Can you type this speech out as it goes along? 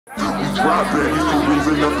drop babies for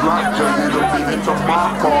losing the block. Jaded a minute to my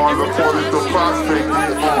car, reported the prospect. It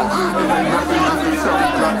ain't nothing you can tell me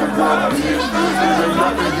got the world, bitch. It ain't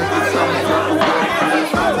nothing you can tell me got the world, bitch.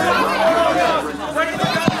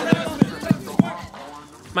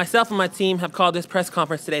 Myself and my team have called this press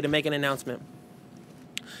conference today to make an announcement.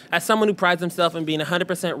 As someone who prides himself in being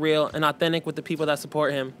 100% real and authentic with the people that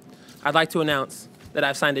support him, I'd like to announce that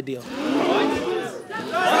I've signed a deal.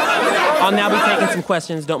 I'll now be taking some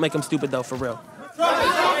questions. Don't make them stupid, though, for real.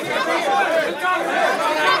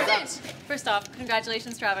 First off,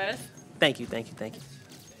 congratulations, Travis. Thank you, thank you, thank you.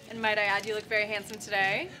 And might I add, you look very handsome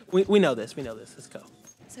today. We know this, we know this. Let's go.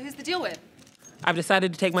 So who's the deal with? I've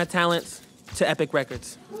decided to take my talents to Epic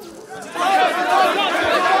Records.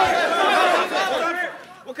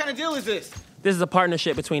 What kind of deal is this? This is a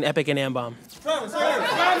partnership between Epic and Ambom.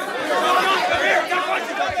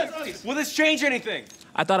 Will this change anything?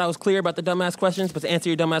 I thought I was clear about the dumbass questions, but to answer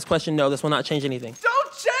your dumbass question, no, this will not change anything.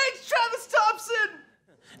 Don't change Travis Thompson!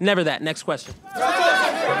 Never that. Next question.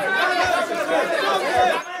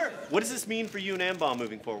 What does this mean for you and Ambom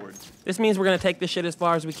moving forward? This means we're going to take this shit as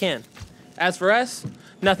far as we can. As for us,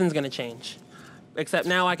 nothing's going to change. Except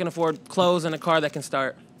now I can afford clothes and a car that can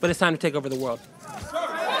start. But it's time to take over the world.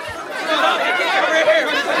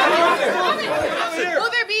 Will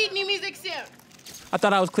there be new music soon? I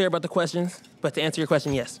thought I was clear about the questions, but to answer your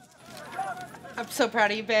question, yes. I'm so proud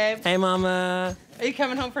of you, babe. Hey, Mama. Are you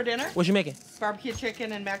coming home for dinner? What you making? Barbecue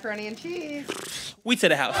chicken and macaroni and cheese. We to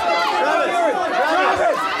the house.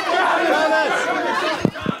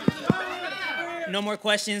 No more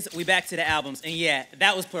questions. We back to the albums. And yeah,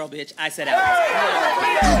 that was Pearl, bitch. I said albums.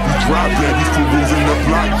 Drop babies for losing the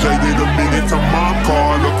block. Jaded a minute to my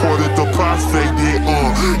car, reported the prospect.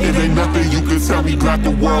 It ain't nothing you can tell me got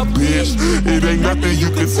the world, bitch. It ain't nothing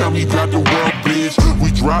you can tell me got the world, bitch.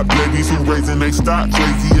 We drop babies who raising they stock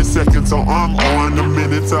crazy. A second till I'm on, a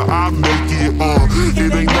minute till I make it on.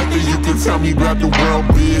 It ain't nothing you can tell me got the world,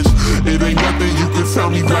 bitch. It ain't nothing you can tell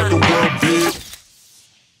me got the world, bitch.